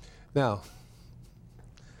 Okay. Now,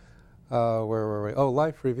 where were we? Oh,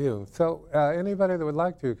 life review. So anybody that would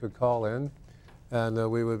like to could call in,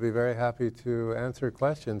 and we would be very happy to answer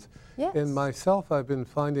questions. Yes. In myself, I've been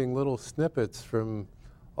finding little snippets from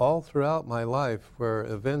all throughout my life where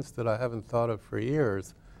events that I haven't thought of for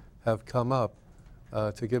years have come up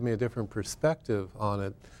to give me a different perspective on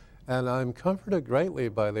it. And I'm comforted greatly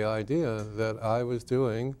by the idea that I was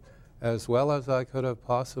doing as well as I could have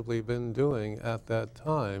possibly been doing at that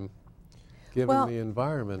time, given Well, the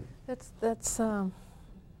environment. That's I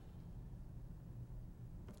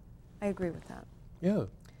agree with that. Yeah,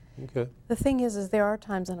 okay. The thing is there are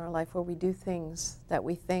times in our life where we do things that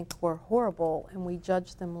we think were horrible and we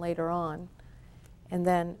judge them later on. And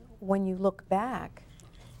then when you look back,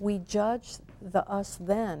 we judge the us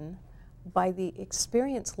then by the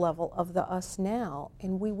experience level of the us now,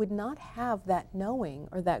 and we would not have that knowing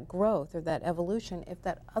or that growth or that evolution if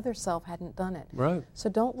that other self hadn't done it. Right. So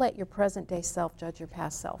don't let your present day self judge your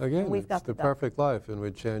past self. Again, We've it's got the duck. perfect life, and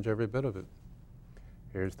we'd change every bit of it.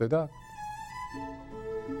 Here's the duck.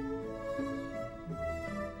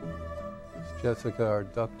 It's Jessica, our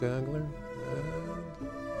duck dangler. And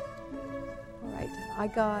All right, I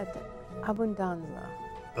got abundanza.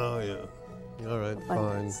 oh, yeah. All right,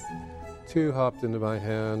 Abundance. fine. 2 hopped into my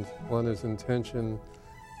hand. One is intention,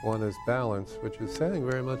 one is balance, which is saying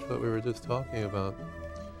very much what we were just talking about.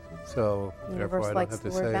 So, The therefore, universe I don't likes have the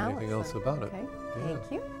to word say balance, anything else then. about Okay, it. Yeah.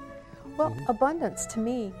 thank you. Well, abundance to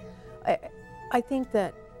me, I think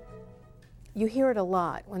that you hear it a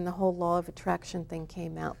lot when the whole law of attraction thing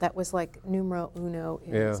came out. That was like numero uno.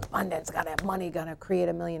 Is Yeah. abundance, got to have money, got to create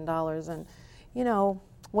 $1 million, and you know,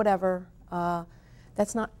 whatever.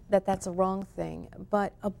 That's not that's a wrong thing.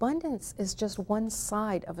 But abundance is just one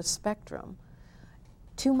side of a spectrum.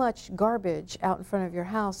 Too much garbage out in front of your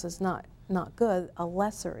house is not good. A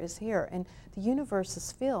lesser is here, and the universe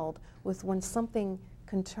is filled with when something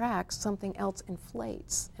contracts, something else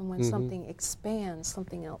inflates, and when something expands,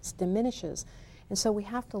 something else diminishes. And so we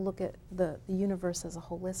have to look at the universe as a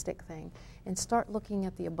holistic thing and start looking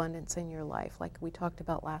at the abundance in your life, like we talked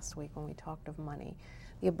about last week when we talked of money.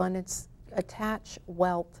 The abundance, attach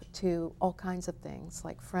wealth to all kinds of things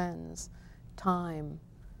like friends, time,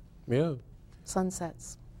 Yeah,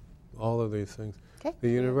 sunsets. all of these things. Okay. The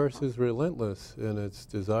universe is relentless in its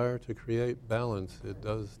desire to create balance. It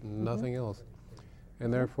does nothing else.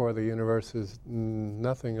 And therefore, the universe is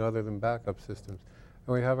nothing other than backup systems.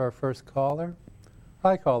 And we have our first caller.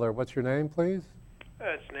 Hi, caller. What's your name, please?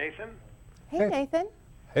 It's Nathan. Hey, Nathan.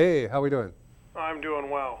 Hey, how we doing? I'm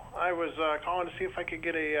doing well. I was calling to see if I could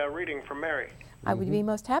get a reading from Mary. I would be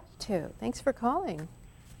most happy to. Thanks for calling.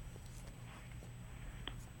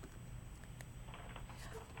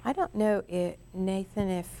 I don't know, Nathan,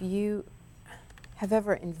 if you have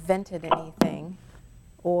ever invented anything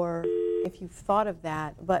or if you've thought of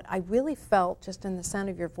that, but I really felt just in the sound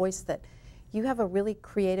of your voice that you have a really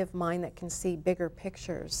creative mind that can see bigger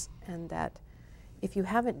pictures, and that if you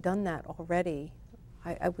haven't done that already,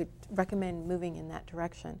 I would recommend moving in that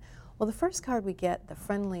direction. Well, the first card we get, the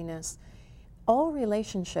friendliness, all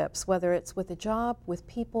relationships, whether it's with a job, with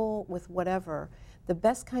people, with whatever, the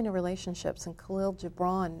best kind of relationships, and Khalil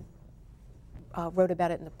Gibran wrote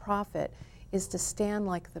about it in The Prophet, is to stand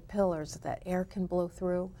like the pillars that air can blow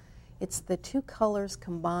through. It's the two colors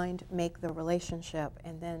combined make the relationship,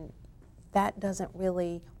 and then that doesn't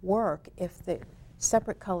really work if the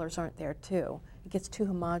separate colors aren't there too. It gets too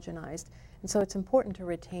homogenized. And so it's important to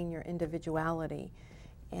retain your individuality.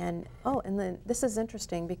 And then this is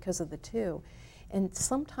interesting because of the two. And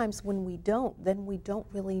sometimes when we don't, then we don't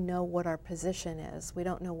really know what our position is. We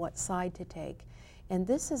don't know what side to take. And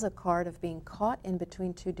this is a card of being caught in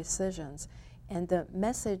between two decisions. And the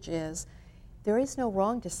message is, there is no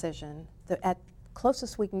wrong decision. At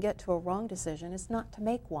closest we can get to a wrong decision is not to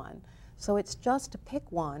make one. So it's just to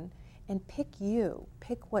pick one and pick you.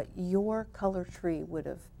 Pick what your color tree would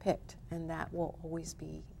have picked, and that will always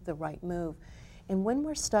be the right move. And when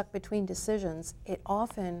we're stuck between decisions, it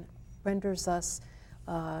often renders us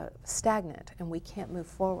stagnant and we can't move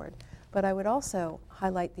forward. But I would also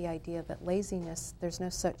highlight the idea that laziness, there's no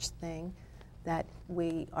such thing, that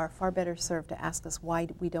we are far better served to ask us why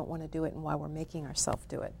we don't want to do it and why we're making ourselves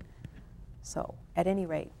do it. So, at any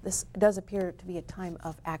rate, this does appear to be a time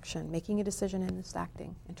of action, making a decision and just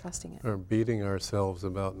acting and trusting it. Or beating ourselves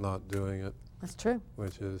about not doing it. That's true.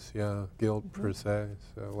 Which is, guilt per se,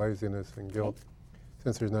 so laziness and guilt,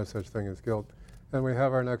 since there's no such thing as guilt. And we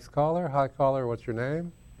have our next caller. Hi, caller, what's your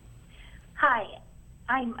name? Hi,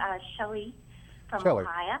 I'm Shelley from Shelley.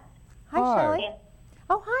 Ohio. Hi, Shelley.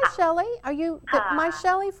 Oh, hi, Shelley. Are you my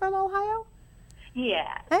Shelley from Ohio?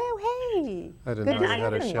 Yeah. Oh, hey. I didn't Good know to you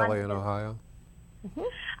had a see you. Shelley in Ohio.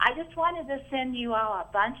 I just wanted to send you all a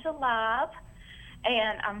bunch of love,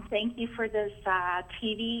 and thank you for this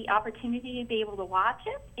TV opportunity to be able to watch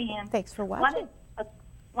it. And Thanks for watching.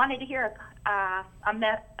 Wanted to hear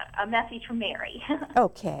a message from Mary.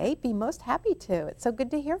 Okay, be most happy to. It's so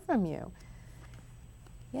good to hear from you.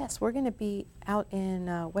 Yes, we're going to be out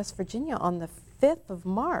in West Virginia on the 5th of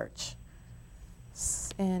March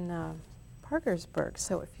in Parkersburg.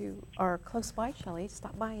 So if you are close by, Shelley,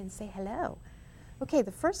 stop by and say hello. Okay,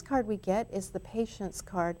 the first card we get is the Patience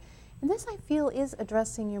card. And this, I feel, is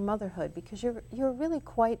addressing your motherhood, because you're really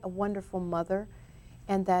quite a wonderful mother,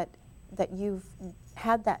 and that you've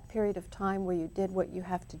had that period of time where you did what you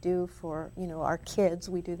have to do for, our kids.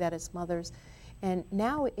 We do that as mothers. And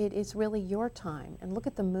now it is really your time. And look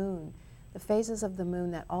at the moon, the phases of the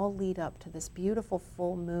moon that all lead up to this beautiful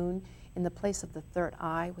full moon in the place of the third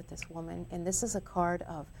eye with this woman. And this is a card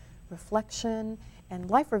of reflection and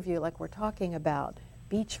life review, like we're talking about,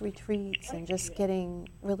 beach retreats and just getting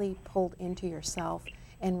really pulled into yourself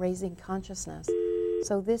and raising consciousness.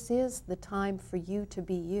 So this is the time for you to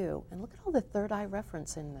be you. And look at all the third eye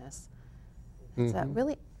reference in this. Is that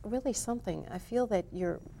really, really something? I feel that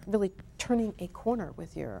you're really turning a corner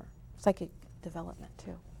with your psychic development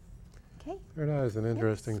too. Okay. Third eye is an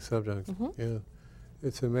interesting subject. Yeah.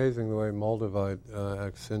 It's amazing the way Moldavite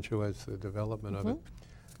accentuates the development of it.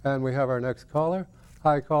 And we have our next caller.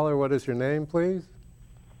 Hi, caller. What is your name, please?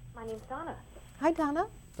 My name's Donna. Hi, Donna.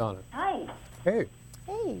 Donna. Hi. Hey.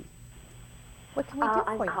 Hey. What can we do for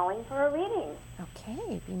I'm you? calling for a reading.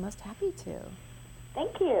 Okay, be most happy to.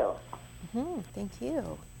 Thank you. Thank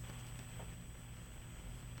you.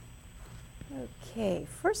 Okay,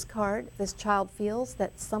 first card, this child feels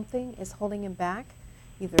that something is holding him back,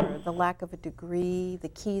 either the lack of a degree, the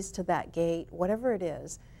keys to that gate, whatever it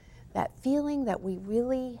is. That feeling that we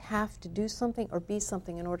really have to do something or be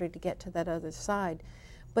something in order to get to that other side.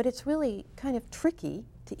 But it's really kind of tricky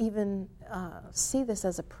to even see this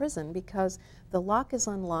as a prison, because the lock is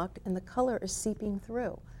unlocked and the color is seeping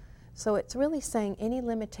through. So it's really saying any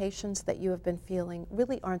limitations that you have been feeling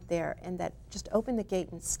really aren't there, and that just open the gate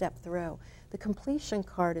and step through. The completion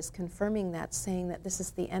card is confirming that, saying that this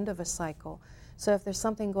is the end of a cycle. So if there's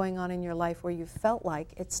something going on in your life where you felt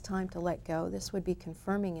like it's time to let go, this would be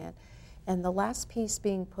confirming it. And the last piece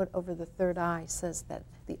being put over the third eye says that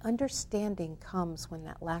the understanding comes when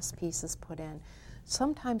that last piece is put in.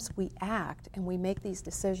 Sometimes we act and we make these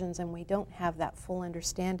decisions and we don't have that full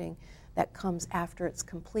understanding that comes after it's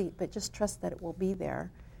complete, but just trust that it will be there.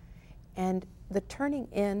 And the turning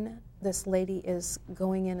in, this lady is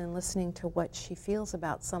going in and listening to what she feels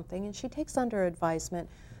about something, and she takes under advisement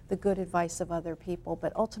the good advice of other people,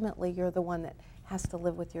 but ultimately you're the one that has to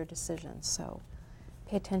live with your decisions. So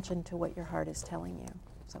pay attention to what your heart is telling you.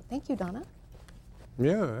 So thank you, Donna.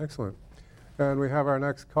 Yeah, excellent. And we have our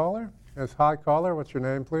next caller. Yes, hi, caller. What's your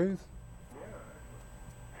name, please?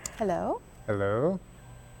 Hello. Hello.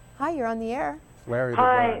 Hi, you're on the air. Larry.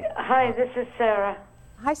 Hi, this is Sarah.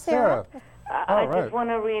 Hi, Sarah. I just want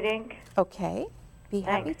a reading. Okay. Be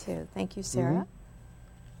happy Thanks. to. Thank you, Sarah.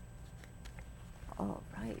 All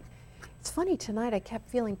right. It's funny, tonight I kept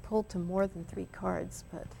feeling pulled to more than 3 cards,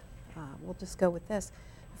 but we'll just go with this.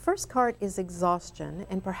 The first card is exhaustion,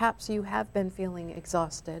 and perhaps you have been feeling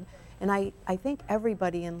exhausted. And I think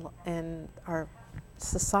everybody in our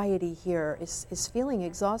society here is feeling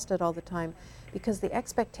exhausted all the time because the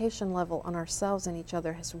expectation level on ourselves and each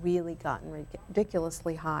other has really gotten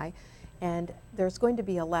ridiculously high. And there's going to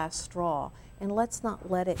be a last straw. And let's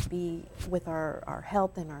not let it be with our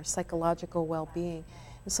health and our psychological well-being.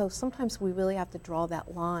 And so sometimes we really have to draw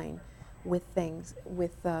that line with things,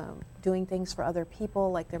 with doing things for other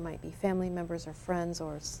people, like there might be family members or friends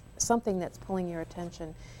or something that's pulling your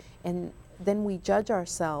attention. And then we judge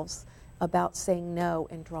ourselves about saying no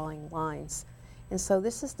and drawing lines. And so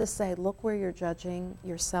this is to say, look where you're judging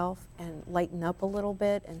yourself and lighten up a little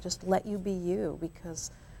bit and just let you be you,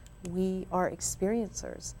 because we are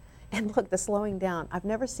experiencers. And look, the slowing down. I've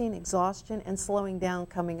never seen exhaustion and slowing down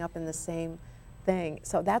coming up in the same thing.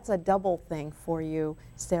 So that's a double thing for you,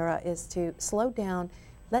 Sarah, is to slow down,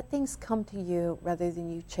 let things come to you rather than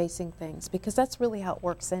you chasing things, because that's really how it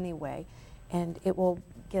works anyway. And it will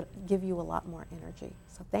give you a lot more energy.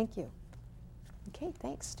 So thank you. Okay,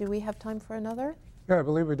 thanks. Do we have time for another? Yeah, I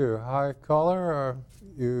believe we do. Hi, caller. Are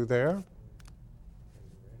you there?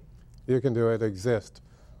 You can do it. Exist.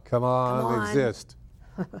 Come on. Exist.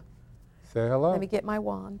 Say hello. Let me get my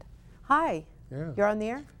wand. Hi. Yeah. You're on the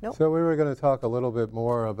air? Nope. So we were going to talk a little bit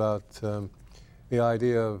more about the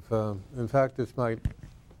idea of, in fact, this might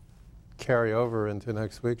carry over into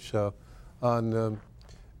next week's show, on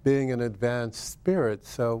being an advanced spirit.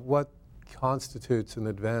 So what constitutes an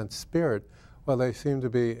advanced spirit? Well, they seem to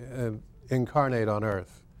be incarnate on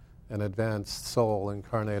earth, an advanced soul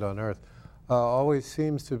incarnate on earth. Always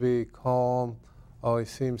seems to be calm, always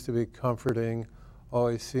seems to be comforting,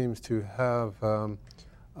 always seems to have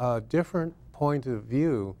a different point of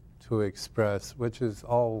view to express, which is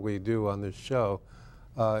all we do on this show,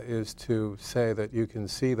 is to say that you can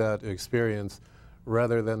see that experience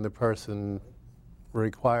rather than the person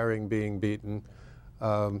requiring being beaten,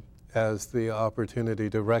 as the opportunity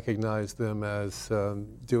to recognize them as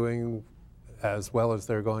doing as well as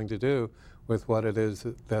they're going to do with what it is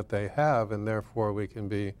that they have, and therefore we can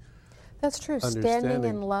be That's true. Standing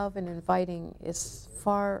in love and inviting is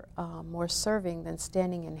far more serving than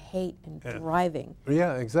standing in hate and driving.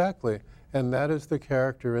 Yeah, exactly. And that is the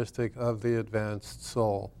characteristic of the advanced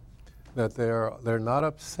soul, that they're not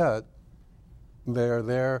upset, they're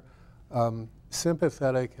there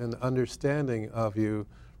sympathetic and understanding of you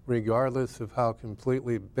regardless of how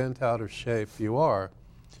completely bent out of shape you are.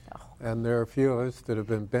 And there are a few of us that have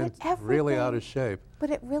been bent really out of shape. But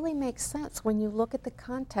it really makes sense when you look at the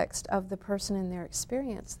context of the person and their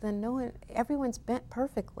experience. Then everyone's bent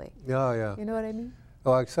perfectly. Yeah, yeah. You know what I mean?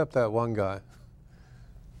 Well, except that one guy.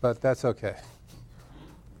 But that's okay.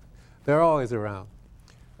 They're always around.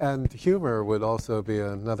 And humor would also be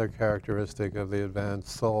another characteristic of the advanced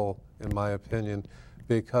soul, in my opinion,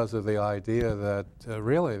 because of the idea that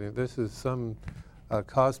really this is some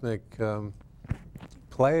cosmic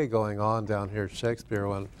play going on down here.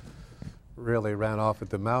 Shakespeare really ran off at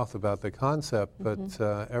the mouth about the concept, but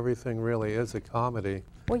everything really is a comedy.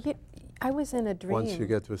 Well, I was in a dream. Once you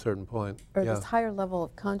get to a certain point. Or this higher level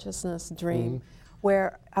of consciousness dream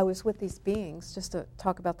where I was with these beings, just to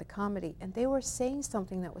talk about the comedy, and they were saying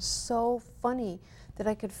something that was so funny that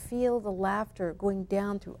I could feel the laughter going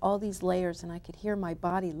down through all these layers, and I could hear my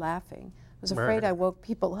body laughing. I was afraid I woke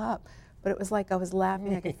people up, but it was like I was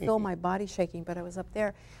laughing. I could feel my body shaking, but I was up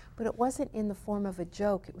there. But it wasn't in the form of a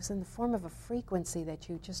joke. It was in the form of a frequency that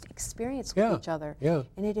you just experience with each other. Yeah.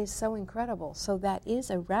 And it is so incredible. So that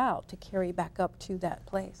is a route to carry back up to that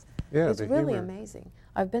place. Yeah, it's really amazing.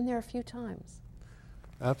 I've been there a few times.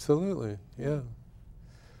 Absolutely, yeah.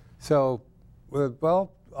 So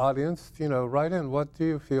Well, audience, write in. What do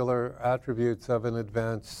you feel are attributes of an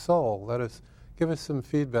advanced soul? Give us some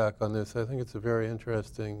feedback on this. I think it's a very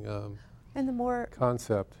interesting and the more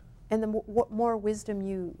concept. And the more wisdom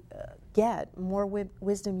you get, more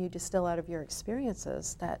wisdom you distill out of your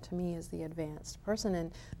experiences, that to me is the advanced person.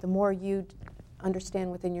 And the more you understand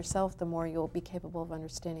within yourself, the more you'll be capable of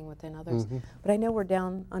understanding within others. Mm-hmm. But I know we're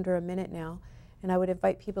down under a minute now, and I would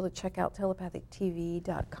invite people to check out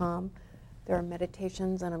telepathictv.com. There are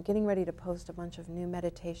meditations, and I'm getting ready to post a bunch of new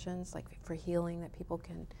meditations, like for healing, that people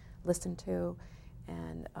can listen to.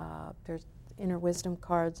 And there's inner wisdom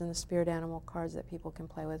cards and the spirit animal cards that people can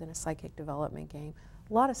play with in a psychic development game.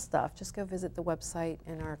 A lot of stuff. Just go visit the website,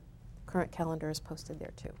 and our current calendar is posted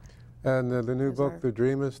there too. And the new book, The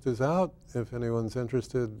Dreamist, is out. If anyone's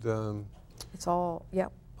interested, it's all,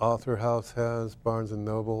 yep. Author House has, Barnes &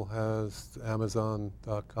 Noble has,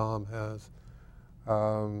 Amazon.com has.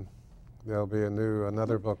 There'll be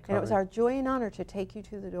another book coming. And it was our joy and honor to take you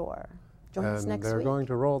to the door. Join us next week. And they're going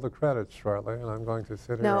to roll the credits shortly, and I'm going to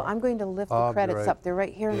sit here. No, I'm going to lift the credits up. They're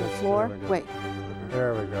right here on the floor. Wait.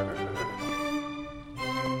 There we go.